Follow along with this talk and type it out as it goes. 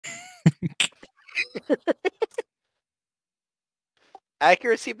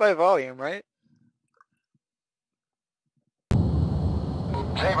Accuracy by volume, right?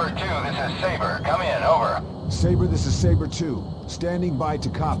 Saber 2, this is Saber. Come in, over. Saber, this is Saber 2. Standing by to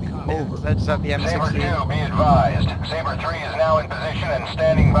copy. Over. I just have the M16. Saber 2, be advised. Saber 3 is now in position and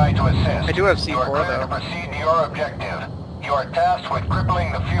standing by to assist. I do have You are C4 clear though. to proceed to your objective. You are tasked with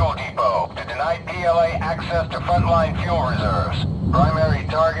crippling the fuel depot to deny PLA access to frontline fuel reserves. Primary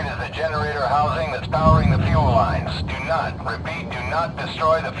target is the generator housing that's powering the fuel lines. Do not, repeat, do not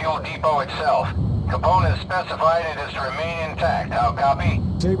destroy the fuel depot itself. Components specified it is to remain intact. How copy?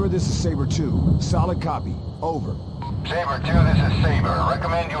 Saber, this is Saber 2. Solid copy. Over. Saber 2, this is Saber.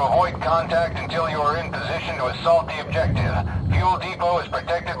 Recommend you avoid contact until you are in position to assault the objective. Fuel depot is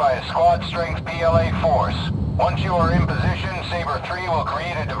protected by a squad-strength PLA force. Once you are in position, Saber 3 will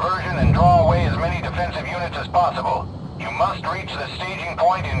create a diversion and draw away as many defensive units as possible. You must reach the staging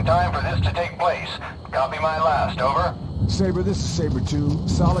point in time for this to take place. Copy my last, over. Saber, this is Saber 2.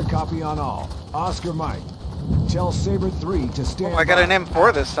 Solid copy on all. Oscar Mike. Tell Saber 3 to stand I got by. an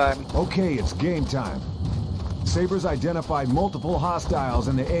M4 this time. Okay, it's game time. Saber's identified multiple hostiles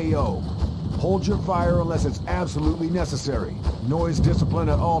in the AO. Hold your fire unless it's absolutely necessary. Noise discipline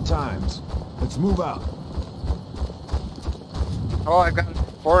at all times. Let's move out. Oh, I've got an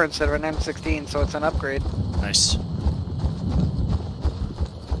M4 instead of an M16, so it's an upgrade. Nice.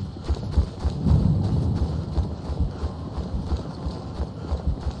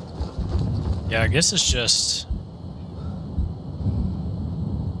 Yeah, I guess it's just...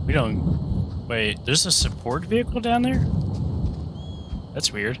 We don't... Wait, there's a support vehicle down there?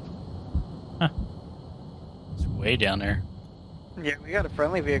 That's weird. Huh. It's way down there. Yeah, we got a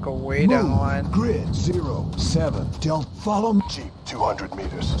friendly vehicle way down the line. Grid 07. Don't follow me. Jeep 200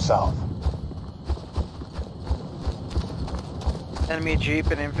 meters south. Enemy Jeep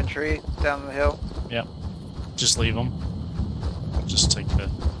and infantry down the hill. Yep. Just leave them. Just take the...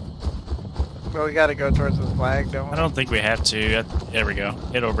 Well, we gotta go towards the flag, don't we? I don't think we have to. There we go.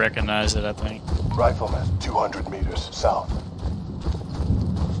 It'll recognize it, I think. Rifleman 200 meters south.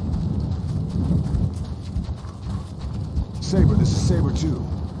 Saber, this is Saber 2.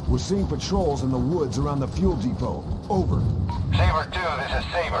 We're seeing patrols in the woods around the fuel depot. Over. Saber 2, this is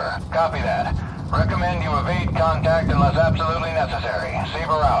Saber. Copy that. Recommend you evade contact unless absolutely necessary.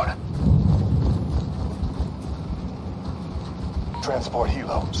 Saber out. Transport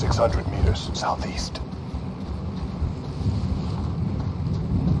helo 600 meters southeast.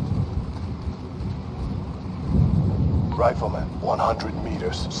 Rifleman 100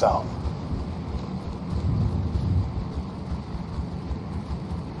 meters south.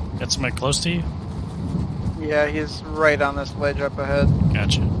 Got somebody close to you? Yeah, he's right on this ledge up ahead.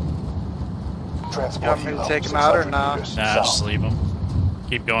 Gotcha. Transport You want me to helo take him out or 600 not? meters Nah, south. just leave them.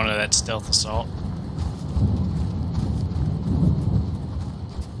 Keep going to that stealth assault.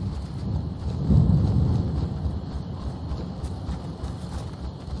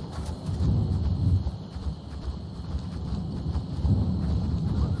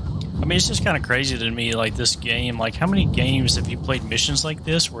 I mean, it's just kind of crazy to me, like, this game. Like, how many games have you played missions like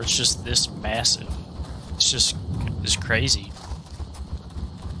this where it's just this massive? It's crazy.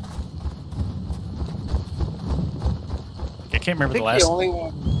 I can't remember the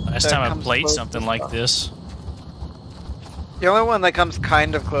last time I played something like this. The only one that comes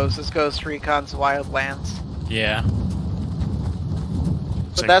kind of close is Ghost Recon's Wildlands. Yeah.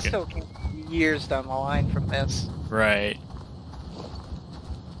 But that's still years down the line from this. Right.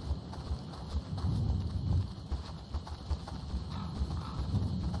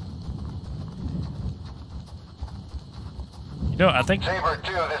 You know, I think... Saber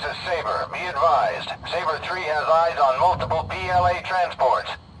 2, this is Saber. Be advised. Saber 3 has eyes on multiple PLA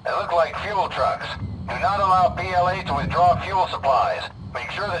transports. They look like fuel trucks. Do not allow PLA to withdraw fuel supplies. Make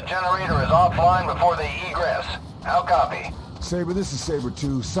sure the generator is offline before they egress. How copy? Saber, this is Saber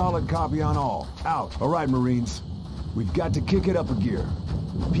 2. Solid copy on all. Out. All right, Marines. We've got to kick it up a gear.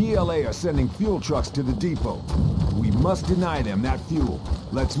 PLA are sending fuel trucks to the depot. We must deny them that fuel.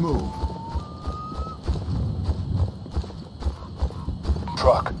 Let's move.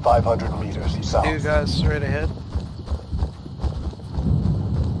 Truck 500 meters south. Two guys straight ahead.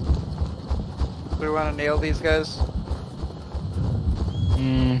 Do we want to nail these guys? Let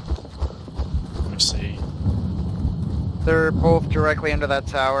me see. They're both directly under that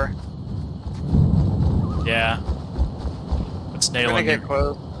tower. Yeah. Let's nail We're him. gonna get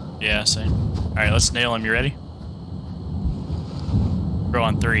close. Yeah, same. Alright, let's nail him. You ready? Go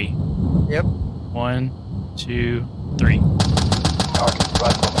on 3. Yep. 1, 2, 3. Target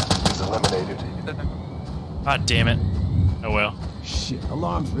rifleman is eliminated. God damn it. Oh well. Shit,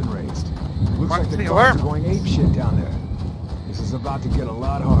 alarm's been raised. Looks What's like the the guards alarm? are going apeshit down there. This is about to get a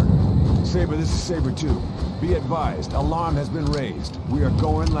lot harder. Saber, this is Saber 2. Be advised, alarm has been raised. We are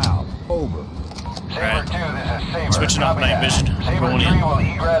going loud. Over. Saber 2, this is Saber. Switching off Copy night that. vision. Saber Rolling 3 in. will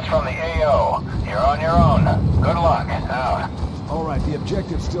egress from the AO. You're on your own. Good luck. Out. All right, the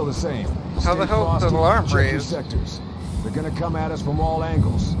objective's still the same. How the Stay hell is the frosty, alarm check your raised? sectors. They're gonna come at us from all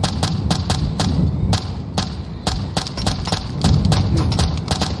angles.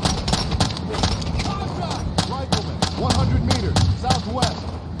 Rifleman, 100 meters, southwest.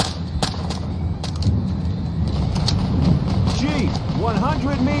 G,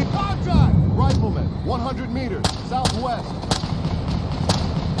 100 meters. Contact! Rifleman, 100 meters, southwest.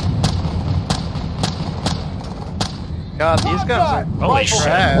 God, these guns are Holy shit,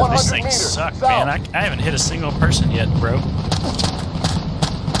 trash. 100 these things meters, suck, south. man. I haven't hit a single person yet, bro.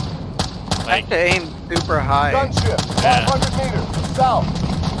 I have to aim super high. Gunship, Yeah. 500 meters, south.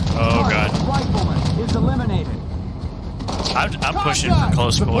 Oh god. Rifleman is eliminated. I'm pushing for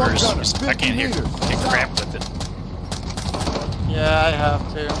close quarters. I can't hear get crap with it. Yeah, I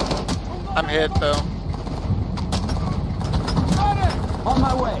have to. I'm hit though. On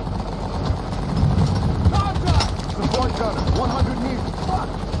my way. Contact! Support gunner, 100 meters. Fuck!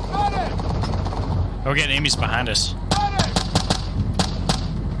 Medic! We're getting enemies behind us. Medic!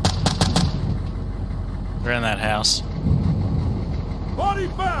 They're in that house. Body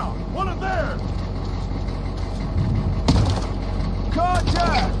found! One of theirs!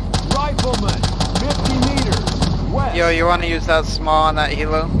 Contact! Rifleman, 50 meters. West. Yo, you want to use that small on that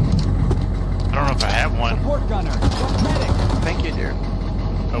helo? I don't know if I have one. Support gunner. Medic. I think you do.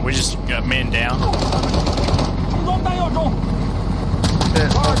 But we just got men down. Shit,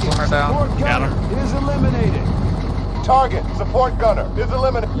 both of them are down. Support Got gunner is eliminated. Target, support gunner, is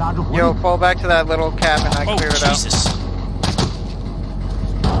eliminated. Yo, fall back to that little cabin. I Oh, cleared it out. Jesus.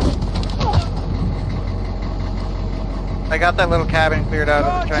 I got that little cabin cleared out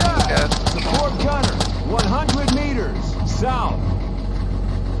of the Chinese guys. Support gunner, 100 meters. South.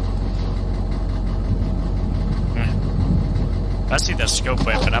 I see that scope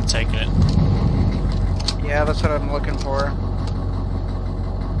weapon. I'm taking it. Yeah, that's what I'm looking for.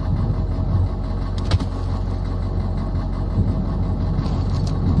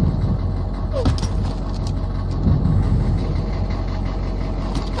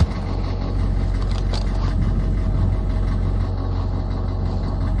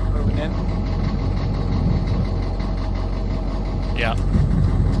 Moving in. Yeah.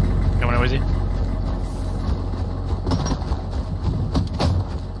 Coming in with you.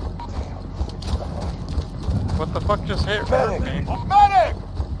 What the fuck just hit Medic! me? Medic!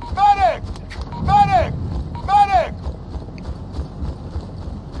 Medic! Medic! Medic!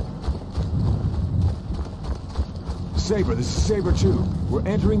 Saber, this is Saber 2. We're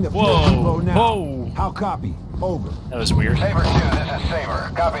entering the fuel Whoa, depot now. whoa. How copy? Over. That was weird. Saber 2, this is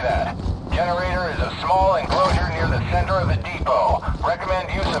Saber. Copy that. Generator is a small enclosure near the center of the depot. Recommend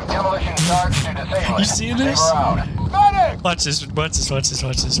use of demolition charge to disable it. You see this? Saber out. Medic! Watch this, watch this, watch this,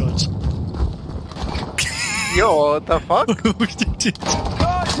 watch this, watch. Yo, what the fuck?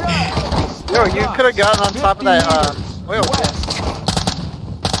 Contact! Yo, you could have gotten on top of that oil pit.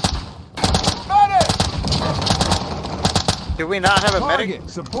 Medic! Do we not have a medic? Target,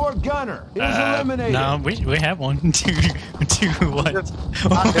 support gunner is eliminated. No, we have one. two what? Just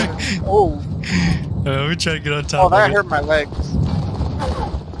not doing- Oh, We try to get on top oh, that of it. hurt my legs.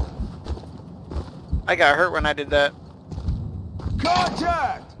 I got hurt when I did that.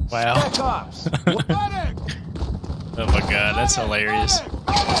 Contact! Wow. Spec ops! Medic! Oh my god, that's hilarious.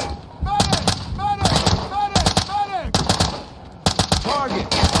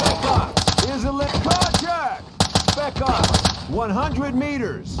 Target, spec ops is eliminated. Contact! Spec ops, 100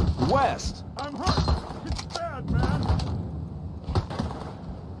 meters west. I'm hurt. It's bad, man.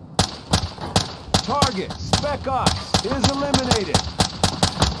 Target, spec ops is eliminated.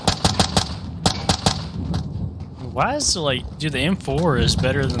 Why is like, dude, the M4 is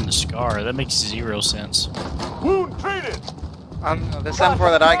better than the Scar? That makes zero sense. Wound treated. This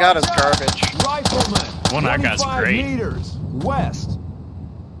M4 that I got is garbage. Rifleman, One I got's 25 great. meters west.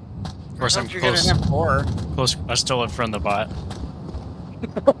 Of course, I'm How'd you get close. an M4? Close. I stole it from the bot.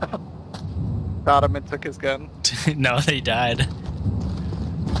 Got him and took his gun. No, they died.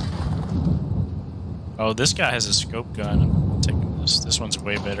 Oh, this guy has a scope gun. I'm taking this. This one's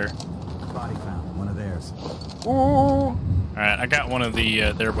way better. Body found. One of theirs. Ooh. All right, I got one of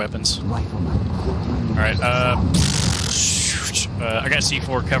the their weapons. Rifleman. All right, I got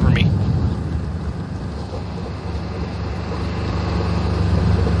C4. Cover me.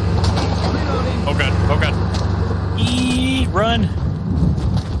 Reloading. Oh god. Oh god. Run!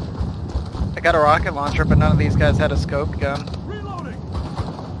 I got a rocket launcher, but none of these guys had a scope gun. Reloading.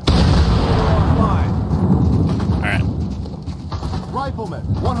 Offline. Alright. Rifleman,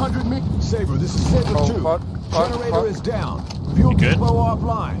 100 meters. Saber, this is Saber Oh, 2. fuck, Generator is down. Fuel You good? depot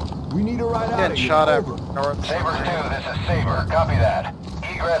offline. We need a ride out of Getting here. shot at Over. north. Saber 2, this is Saber. Copy that.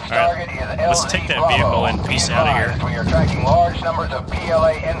 Egress target is LZ let's take that vehicle Bravo. and peace Be out of here. advised, we are tracking large numbers of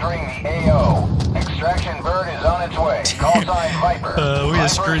PLA entering the AO. Extraction bird is on its way. Call sign Viper. We just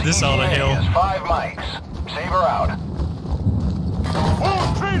Viper's screwed this all to ETA hell. is 5 mics. Saber out.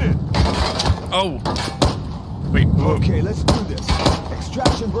 Wound treated. Oh! Wait, whoa. Okay, let's do this.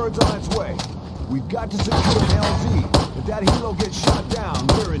 Extraction bird's on its way. We've got to secure an LZ. If that helo gets shot down,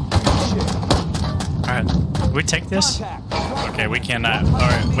 we're in deep shit. Alright, can we take this? Contact. Okay, we cannot.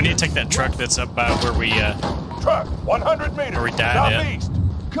 Alright, we need to take that truck that's up by where we, Truck, 100 meters. Where we died at. Southeast.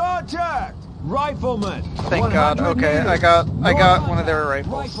 Contact! Rifleman! Thank God. 100 Okay, I meters. got one of their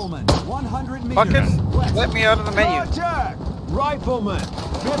rifles. Rifleman, 100 meters. Fucking west. let me out of the menu. Contact! Rifleman!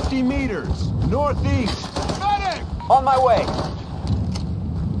 50 meters. Northeast. Medic! On my way.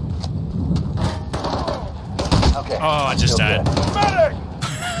 Okay. oh, I just died. Medic!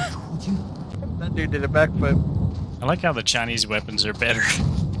 That dude did a backflip. I like how the Chinese weapons are better.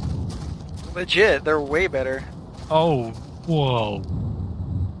 Legit, they're way better. Oh, whoa.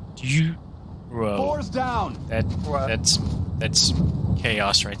 Do you... Whoa. Fours down. What? That's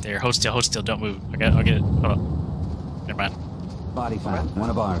chaos right there. Hold still, don't move. I'll get it. Hold on. Never mind. Body found. One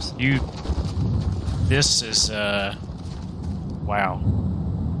of ours. This is, wow.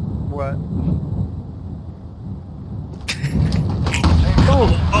 What?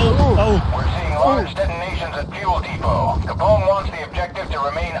 Oh! We're seeing large detonations at Fuel Depot. Capone wants the objective to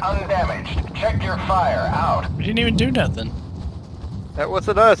remain undamaged. Check your fire. Out. We didn't even do nothing. That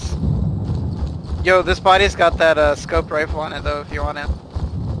wasn't us. Yo, this body's got that scoped rifle on it though, if you want it.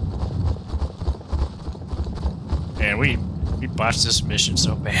 Man, we botched this mission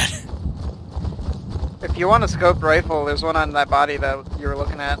so bad. If you want a scoped rifle, there's one on that body that you were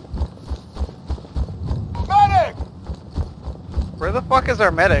looking at. Medic! Where the fuck is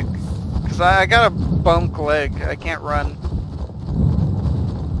our medic? Cause I got a bunk leg. I can't run.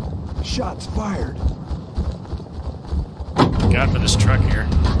 Shots fired. God for this truck here.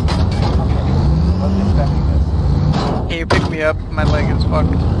 Can you pick me up? My leg is fucked.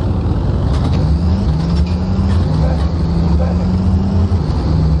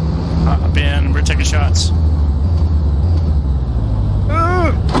 Hop in, we're taking shots. Ooh!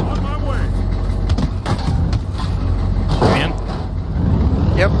 On my way. You in?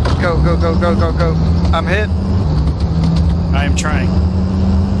 Yep. Go. I'm hit. I am trying.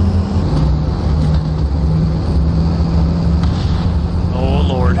 Oh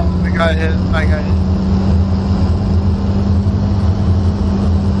Lord. I got hit.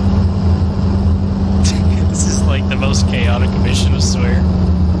 This is like the most chaotic mission, I swear.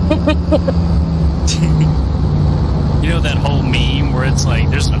 You know that whole meme where it's like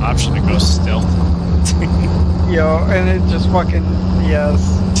there's an option to go stealth? Yo, and it just fucking, yes.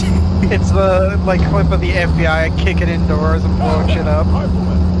 It's the, like, clip of the FBI kicking in doors and blowing shit up.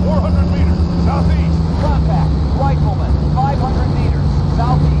 Rifleman, 400 meters. Southeast. Contact. Rifleman, 500 meters.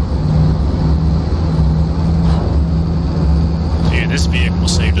 Southeast. Dude, this vehicle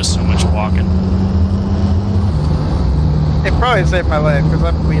saved us so much walking. It probably saved my life, because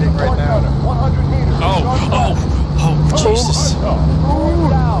I'm bleeding right now. 100 meters. Oh, Jesus.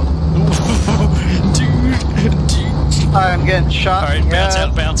 Down. Dude. I'm getting shot. Alright, bounce Yeah.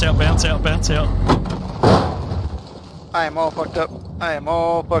 out. I am all fucked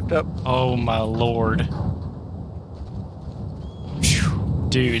up. Oh my Lord. Phew.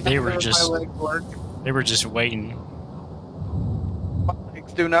 Dude, they were My just legs work. waiting. My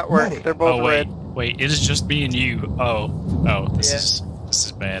legs do not work. Medic. They're both Oh red. wait, it is just me and you. Oh, this Yeah.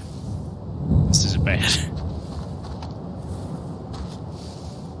 is bad. This is bad.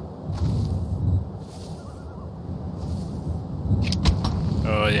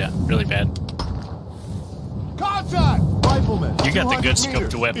 Oh yeah, really bad. Contact! Rifleman. You got the 200 good scoped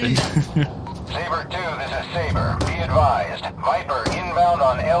meters. weapon. East. Saber 2, this is Saber. Be advised. Viper inbound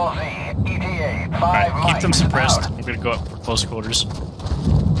on LZ. ETA 5 Alright, keep them mics. suppressed. Out. I'm gonna go up for close quarters.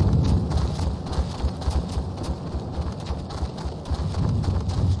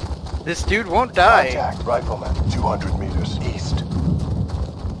 This dude won't die. Contact. Rifleman. 200 meters. East.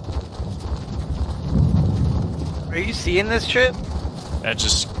 Are you seeing this shit? That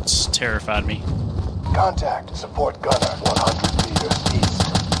just terrified me. Contact. Support gunner. 100 meters. East.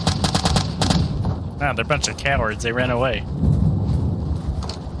 Nah, they're a bunch of cowards. They ran away.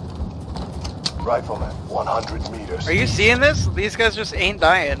 Rifleman, 100 meters. Are you seeing this? These guys just ain't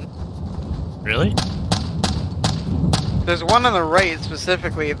dying. Really? There's one on the right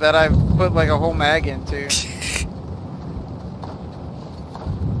specifically that I've put like a whole mag into.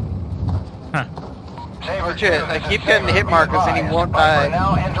 Huh. Legit, I keep getting hit markers and he won't die.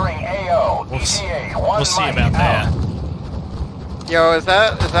 Now entering AO. We'll see ETA, about that. Yo, is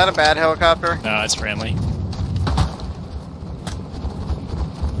that a bad helicopter? No, it's friendly.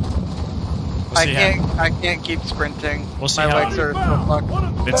 I can't keep sprinting. We'll see My how legs are so fucked.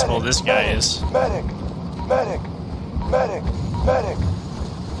 invincible this guy is. Medic! Medic! Medic! Medic!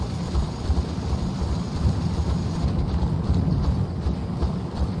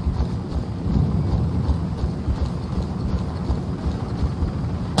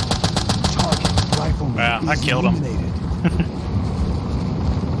 Target rifleman Wow, I is killed him. eliminated.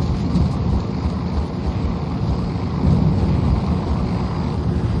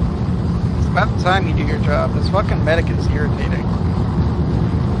 It's about the time you do your job. This fucking medic is irritating.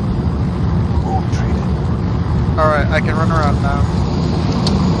 Move treated. Alright, I can run around now.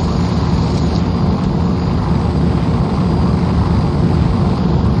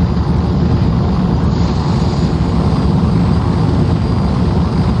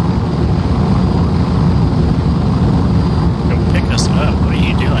 Go pick us up. What are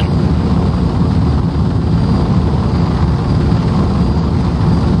you doing?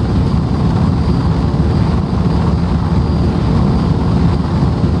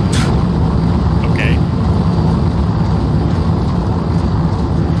 Okay.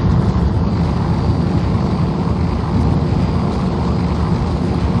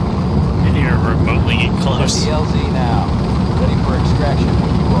 Didn't even remotely get close. LZ now. Ready for extraction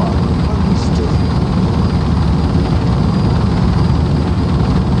when you are. Understood.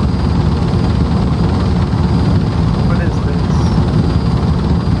 What is this?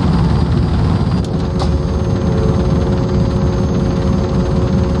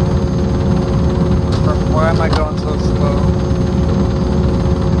 Why am I going so slow?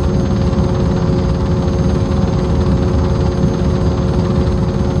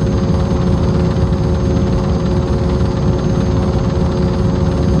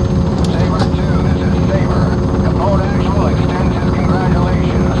 Saber 2, this is Saber. Capone Actual extends his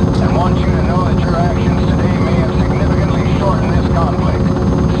congratulations and wants you to know that your actions today may have significantly shortened this conflict.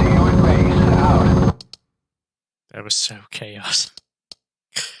 See you at base. Out. That was so chaos.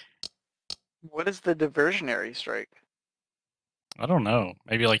 What is the diversionary strike? I don't know.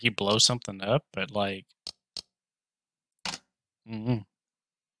 Maybe like you blow something up, but like.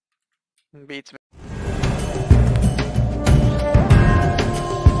 Beats me.